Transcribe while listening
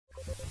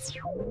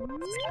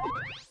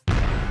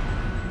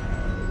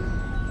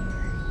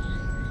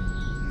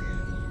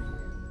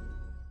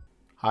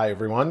Hi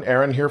everyone,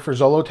 Aaron here for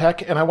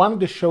Zollotech, and I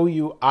wanted to show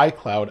you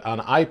iCloud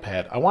on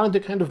iPad. I wanted to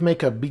kind of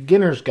make a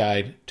beginner's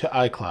guide to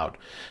iCloud.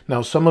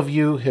 Now some of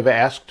you have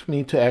asked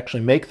me to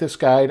actually make this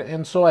guide,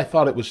 and so I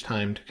thought it was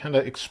time to kind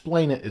of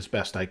explain it as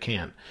best I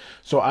can.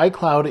 So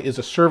iCloud is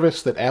a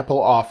service that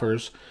Apple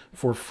offers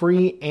for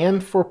free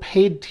and for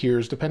paid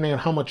tiers depending on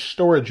how much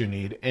storage you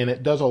need, and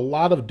it does a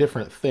lot of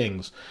different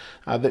things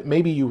that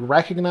maybe you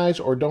recognize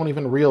or don't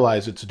even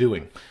realize it's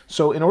doing.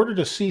 So in order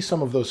to see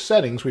some of those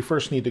settings, we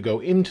first need to go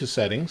into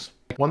settings.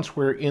 Once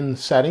we're in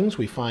settings,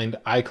 we find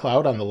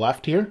iCloud on the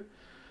left here,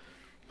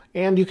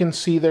 and you can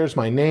see there's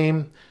my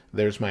name,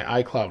 there's my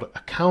iCloud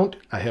account.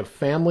 I have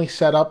family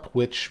set up,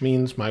 which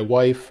means my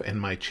wife and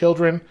my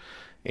children,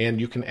 and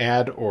you can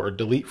add or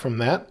delete from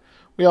that.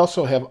 We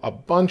also have a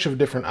bunch of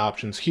different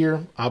options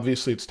here.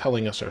 Obviously, it's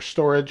telling us our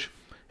storage.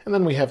 And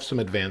then we have some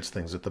advanced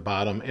things at the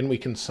bottom, and we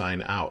can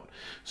sign out.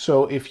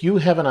 So if you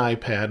have an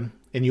iPad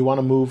and you want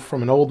to move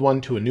from an old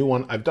one to a new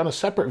one, I've done a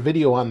separate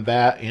video on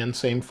that, and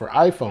same for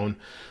iPhone,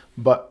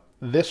 but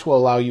this will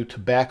allow you to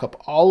back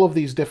up all of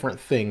these different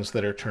things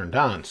that are turned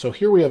on. So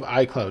here we have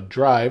iCloud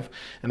Drive,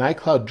 and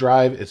iCloud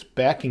Drive is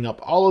backing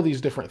up all of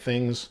these different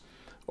things,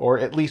 or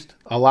at least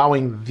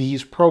allowing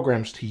these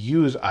programs to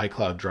use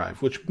iCloud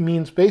Drive, which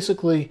means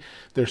basically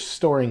they're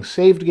storing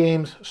saved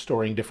games,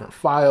 storing different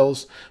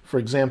files. For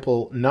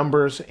example,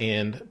 numbers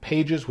and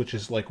pages, which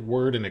is like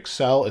Word and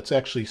Excel. It's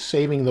actually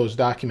saving those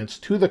documents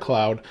to the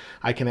cloud.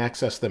 I can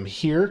access them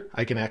here.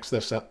 I can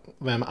access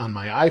them on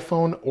my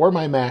iPhone or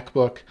my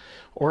MacBook,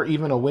 or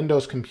even a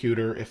Windows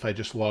computer if I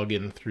just log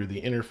in through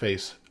the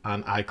interface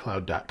on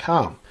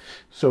iCloud.com.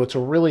 So it's a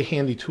really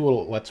handy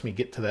tool. It lets me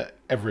get to that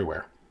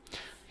everywhere.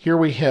 Here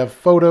we have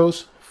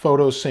photos.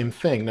 Photos, same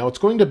thing. Now it's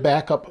going to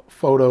back up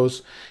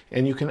photos,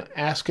 and you can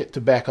ask it to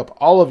back up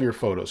all of your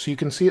photos. So you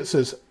can see it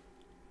says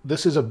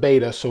this is a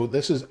beta, so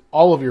this is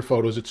all of your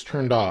photos. It's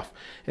turned off.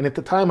 And at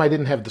the time I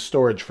didn't have the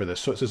storage for this.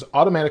 So it says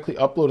automatically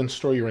upload and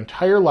store your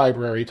entire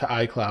library to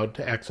iCloud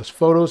to access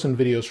photos and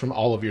videos from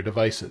all of your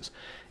devices.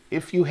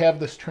 If you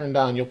have this turned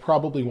on, you'll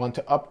probably want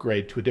to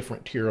upgrade to a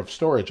different tier of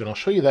storage, and I'll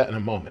show you that in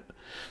a moment.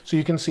 So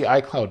you can see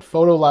iCloud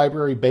Photo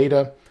Library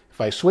Beta. If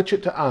I switch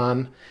it to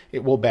on,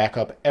 it will back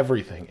up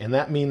everything, and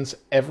that means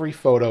every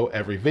photo,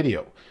 every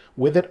video.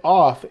 With it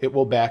off, it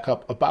will back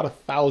up about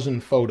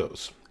 1,000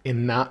 photos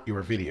and not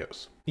your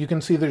videos. You can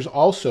see there's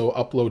also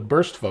upload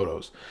burst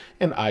photos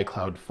and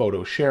iCloud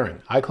photo sharing.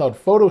 iCloud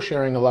photo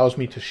sharing allows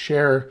me to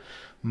share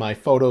my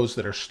photos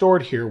that are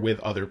stored here with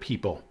other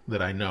people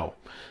that I know.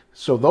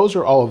 So those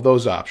are all of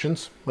those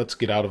options. Let's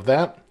get out of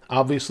that.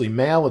 Obviously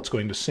mail, it's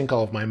going to sync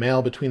all of my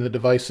mail between the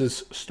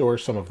devices, store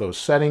some of those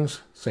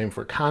settings. Same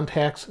for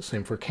contacts,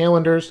 same for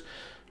calendars,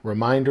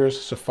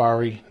 reminders,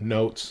 Safari,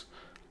 notes,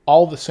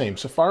 all the same.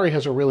 Safari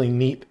has a really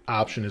neat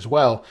option as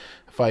well.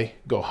 If I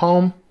go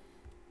home,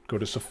 go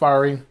to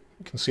Safari,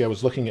 you can see I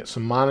was looking at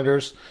some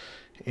monitors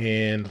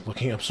and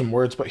looking up some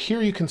words, but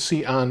here you can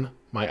see on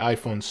my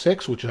iPhone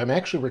 6, which I'm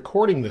actually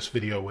recording this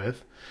video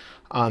with,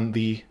 on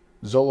the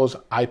Zolo's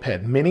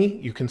iPad mini,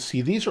 you can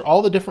see these are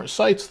all the different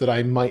sites that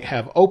I might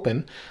have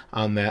open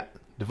on that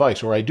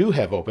device, or I do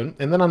have open.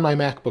 And then on my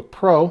MacBook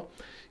Pro,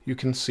 you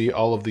can see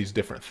all of these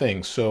different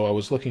things. So I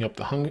was looking up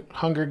the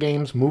Hunger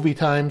Games, movie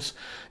times,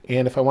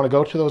 and if I want to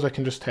go to those, I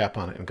can just tap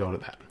on it and go to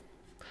that.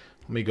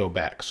 Let me go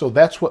back. So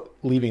that's what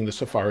leaving the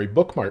Safari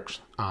bookmarks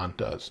on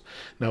does.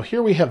 Now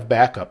here we have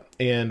backup,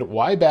 and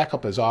why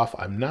backup is off,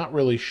 I'm not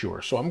really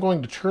sure. So I'm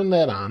going to turn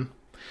that on,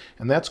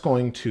 and that's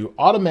going to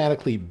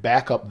automatically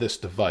back up this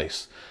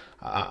device.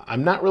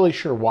 I'm not really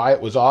sure why it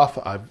was off.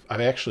 I've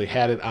actually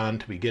had it on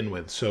to begin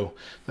with, so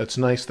that's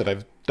nice that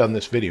I've done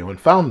this video and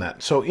found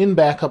that. So in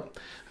backup,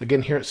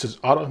 again here it says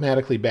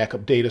automatically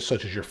backup data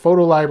such as your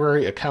photo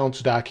library,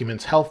 accounts,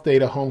 documents, health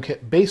data,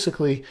 HomeKit.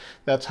 Basically,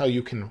 that's how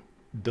you can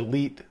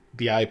delete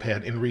the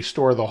iPad and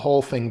restore the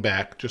whole thing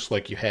back just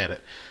like you had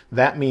it.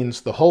 That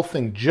means the whole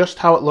thing, just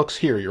how it looks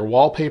here, your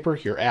wallpaper,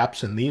 your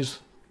apps, and these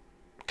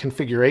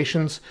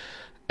configurations,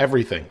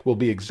 everything will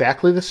be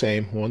exactly the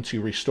same once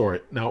you restore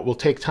it. Now, it will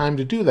take time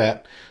to do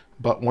that,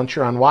 but once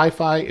you're on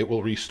Wi-Fi, it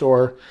will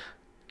restore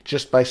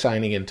just by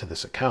signing into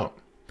this account.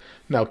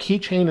 Now,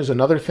 Keychain is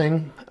another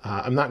thing.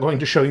 I'm not going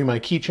to show you my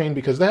Keychain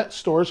because that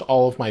stores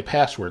all of my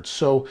passwords.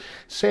 So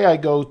say I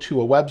go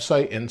to a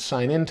website and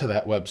sign into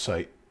that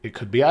website. It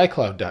could be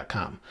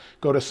iCloud.com.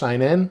 Go to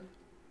sign in.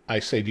 I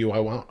say, I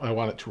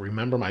want it to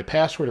remember my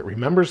password. It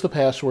remembers the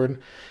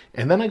password.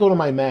 And then I go to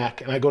my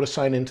Mac and I go to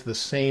sign into the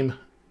same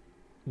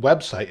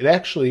website. It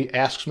actually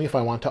asks me if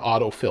I want to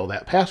autofill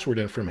that password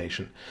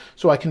information.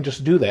 So I can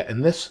just do that.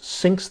 And this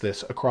syncs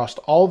this across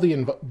all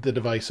the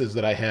devices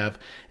that I have,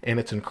 and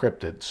it's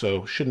encrypted.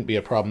 So shouldn't be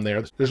a problem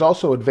there. There's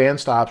also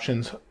advanced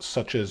options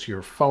such as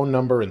your phone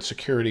number and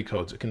security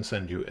codes it can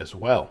send you as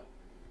well.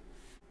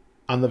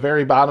 On the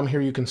very bottom here,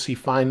 you can see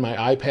Find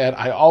My iPad.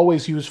 I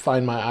always use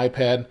Find My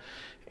iPad,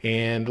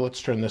 And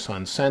let's turn this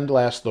on, send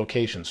last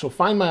location. So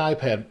Find My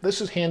iPad, this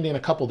is handy in a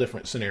couple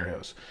different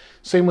scenarios.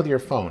 Same with your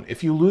phone.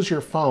 If you lose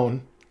your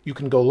phone, you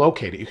can go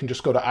locate it. You can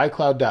just go to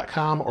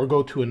iCloud.com or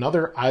go to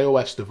another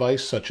iOS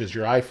device such as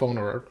your iPhone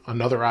or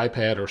another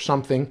iPad or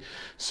something,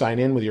 sign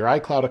in with your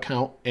iCloud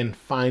account and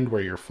find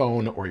where your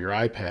phone or your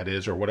iPad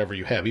is or whatever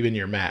you have, even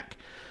your Mac.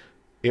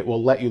 It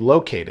will let you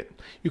locate it.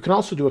 You can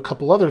also do a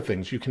couple other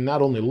things. You can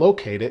not only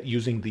locate it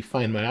using the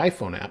Find My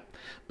iPhone app,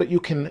 but you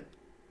can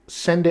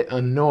send it a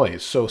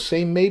noise. So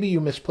say maybe you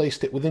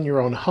misplaced it within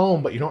your own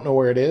home, but you don't know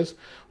where it is.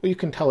 Well, you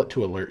can tell it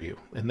to alert you,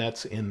 and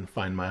that's in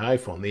Find My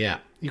iPhone, the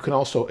app. You can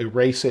also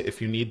erase it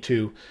if you need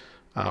to,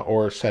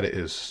 or set it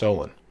as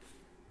stolen.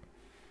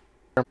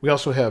 We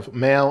also have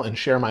Mail and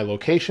Share My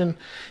Location,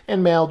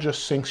 and Mail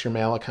just syncs your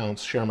mail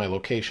accounts. Share My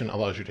Location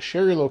allows you to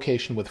share your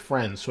location with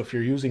friends. So if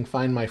you're using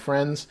Find My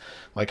Friends,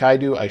 like I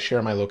do, I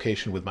share my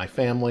location with my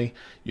family.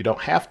 You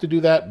don't have to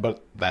do that,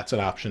 but that's an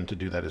option to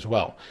do that as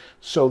well.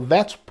 So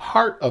that's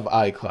part of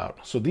iCloud.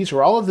 So these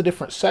are all of the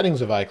different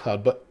settings of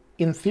iCloud, but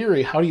in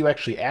theory, how do you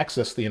actually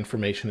access the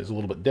information is a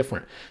little bit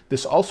different.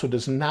 This also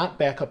does not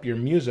back up your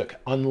music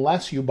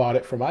unless you bought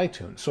it from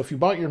iTunes. So if you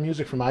bought your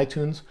music from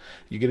iTunes,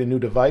 you get a new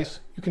device,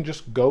 you can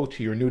just go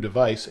to your new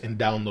device and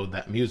download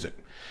that music.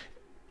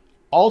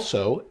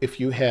 Also, if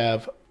you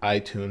have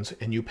iTunes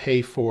and you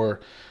pay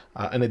for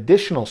an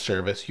additional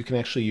service, you can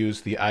actually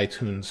use the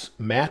iTunes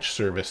Match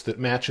service that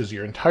matches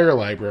your entire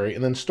library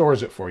and then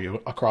stores it for you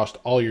across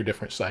all your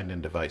different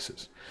signed-in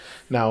devices.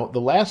 Now,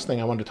 the last thing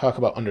I want to talk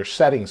about under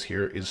settings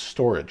here is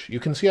storage. You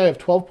can see I have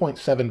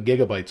 12.7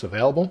 gigabytes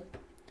available.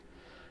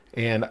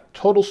 And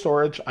total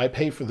storage, I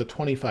pay for the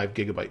 25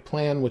 gigabyte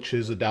plan, which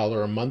is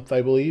 $1 a month,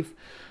 I believe.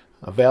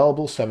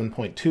 Available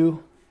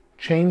 7.2.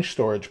 Change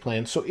storage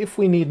plan. So if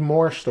we need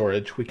more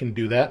storage, we can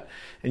do that.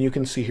 And you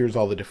can see here's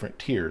all the different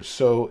tiers.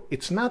 So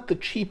it's not the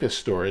cheapest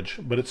storage,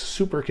 but it's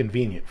super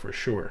convenient for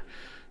sure.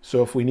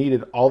 So if we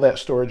needed all that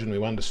storage and we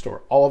wanted to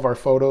store all of our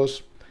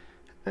photos,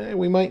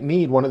 we might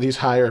need one of these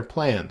higher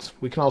plans.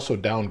 We can also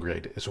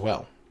downgrade as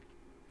well.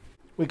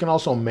 We can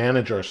also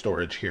manage our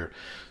storage here.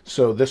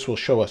 So this will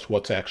show us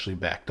what's actually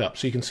backed up.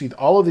 So you can see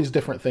all of these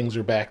different things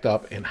are backed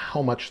up and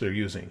how much they're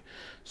using.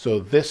 So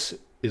this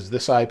is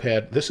this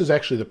iPad. This is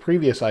actually the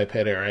previous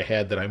iPad Air I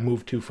had that I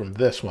moved to from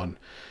this one.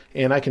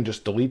 And I can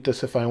just delete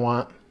this if I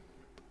want,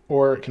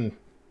 or it can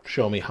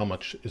show me how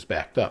much is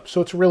backed up. So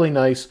it's really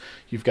nice.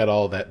 You've got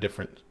all that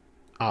different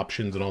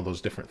options and all those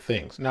different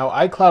things. Now,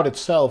 iCloud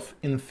itself,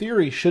 in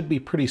theory, should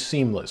be pretty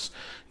seamless.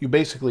 You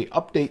basically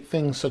update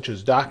things such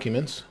as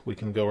documents. We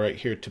can go right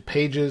here to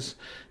Pages,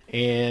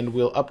 and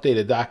we'll update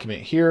a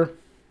document here.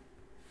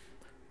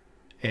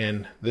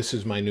 And this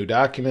is my new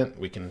document.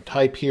 We can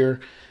type here,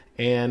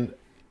 and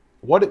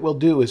what it will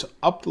do is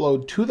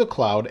upload to the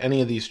cloud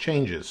any of these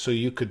changes. So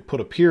you could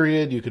put a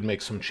period, you could make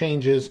some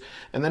changes,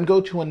 and then go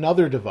to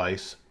another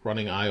device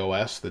running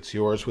iOS that's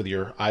yours with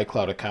your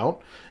iCloud account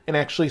and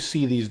actually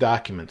see these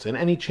documents and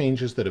any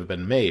changes that have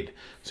been made.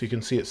 So you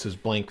can see it says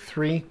blank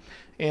 3,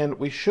 and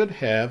we should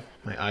have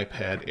my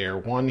iPad Air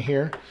 1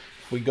 here.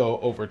 If we go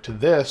over to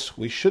this,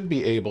 we should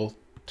be able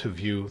to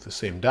view the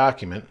same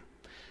document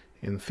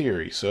in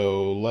theory.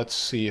 So let's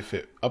see if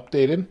it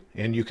updated,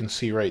 and you can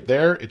see right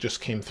there, it just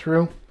came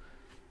through.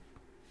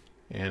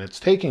 And it's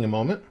taking a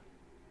moment.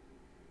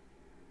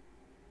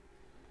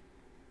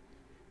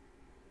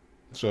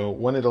 So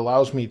when it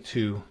allows me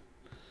to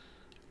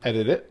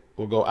edit it,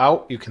 we'll go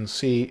out. You can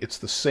see it's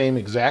the same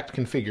exact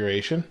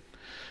configuration.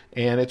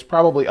 And it's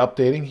probably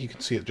updating. You can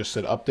see it just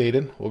said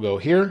updated. We'll go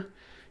here,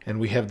 and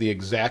we have the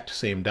exact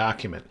same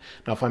document.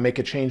 Now if I make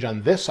a change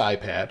on this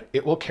iPad,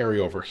 it will carry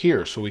over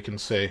here. So we can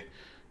say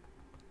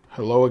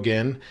hello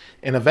again,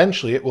 and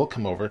eventually it will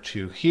come over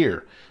to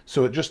here.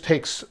 So it just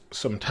takes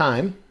some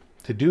time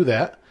to do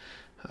that.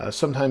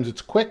 Sometimes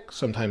it's quick,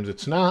 sometimes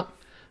it's not,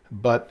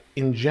 but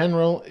in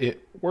general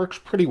it works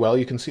pretty well.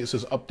 You can see it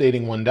says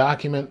updating one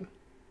document,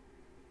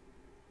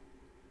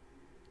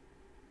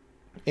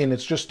 and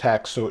it's just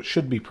text, so it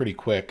should be pretty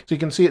quick. So you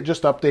can see it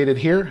just updated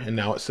here, and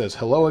now it says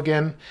hello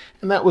again,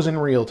 and that was in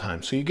real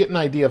time. So you get an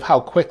idea of how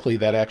quickly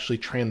that actually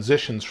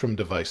transitions from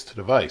device to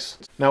device.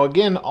 Now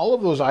again, all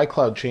of those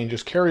iCloud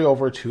changes carry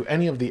over to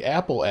any of the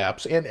Apple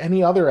apps and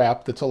any other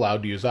app that's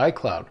allowed to use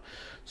iCloud.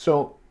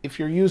 So if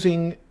you're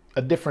using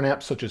a different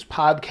app such as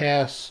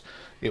podcasts,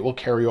 it will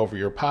carry over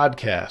your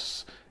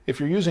podcasts. If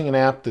you're using an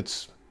app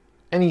that's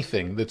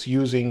anything that's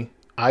using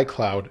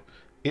iCloud,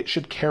 it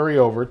should carry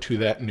over to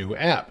that new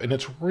app. And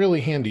it's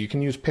really handy. You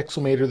can use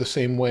Pixelmator the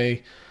same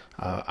way,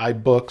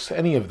 iBooks,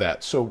 any of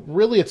that. So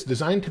really it's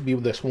designed to be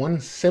this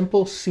one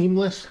simple,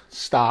 seamless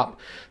stop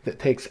that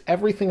takes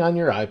everything on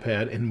your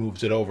iPad and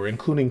moves it over,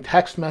 including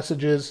text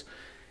messages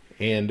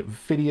and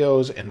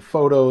videos and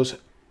photos,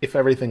 if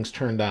everything's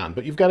turned on.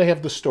 But you've got to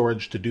have the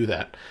storage to do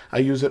that. I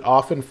use it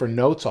often for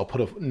notes. I'll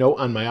put a note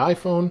on my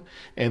iPhone,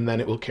 and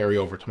then it will carry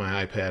over to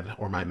my iPad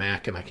or my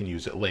Mac, and I can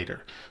use it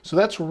later. So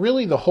that's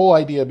really the whole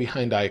idea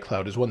behind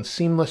iCloud, is one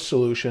seamless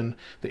solution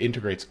that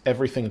integrates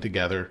everything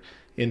together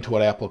into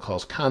what Apple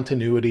calls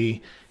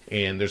continuity,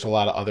 and there's a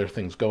lot of other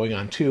things going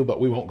on too, but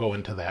we won't go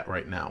into that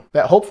right now.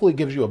 That hopefully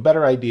gives you a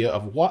better idea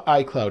of what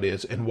iCloud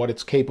is and what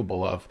it's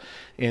capable of,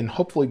 and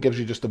hopefully gives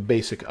you just a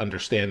basic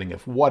understanding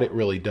of what it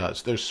really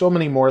does. There's so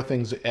many more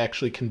things it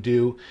actually can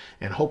do,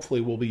 and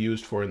hopefully will be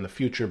used for in the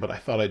future, but I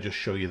thought I'd just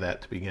show you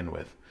that to begin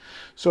with.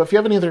 So if you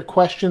have any other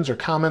questions or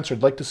comments or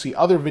would like to see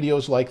other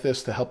videos like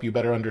this to help you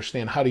better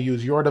understand how to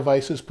use your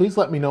devices, please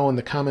let me know in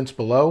the comments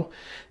below.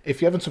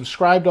 If you haven't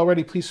subscribed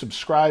already, please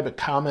subscribe,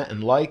 comment,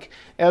 and like.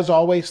 As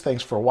always,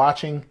 thanks for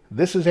watching.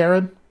 This is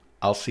Aaron.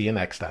 I'll see you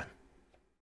next time.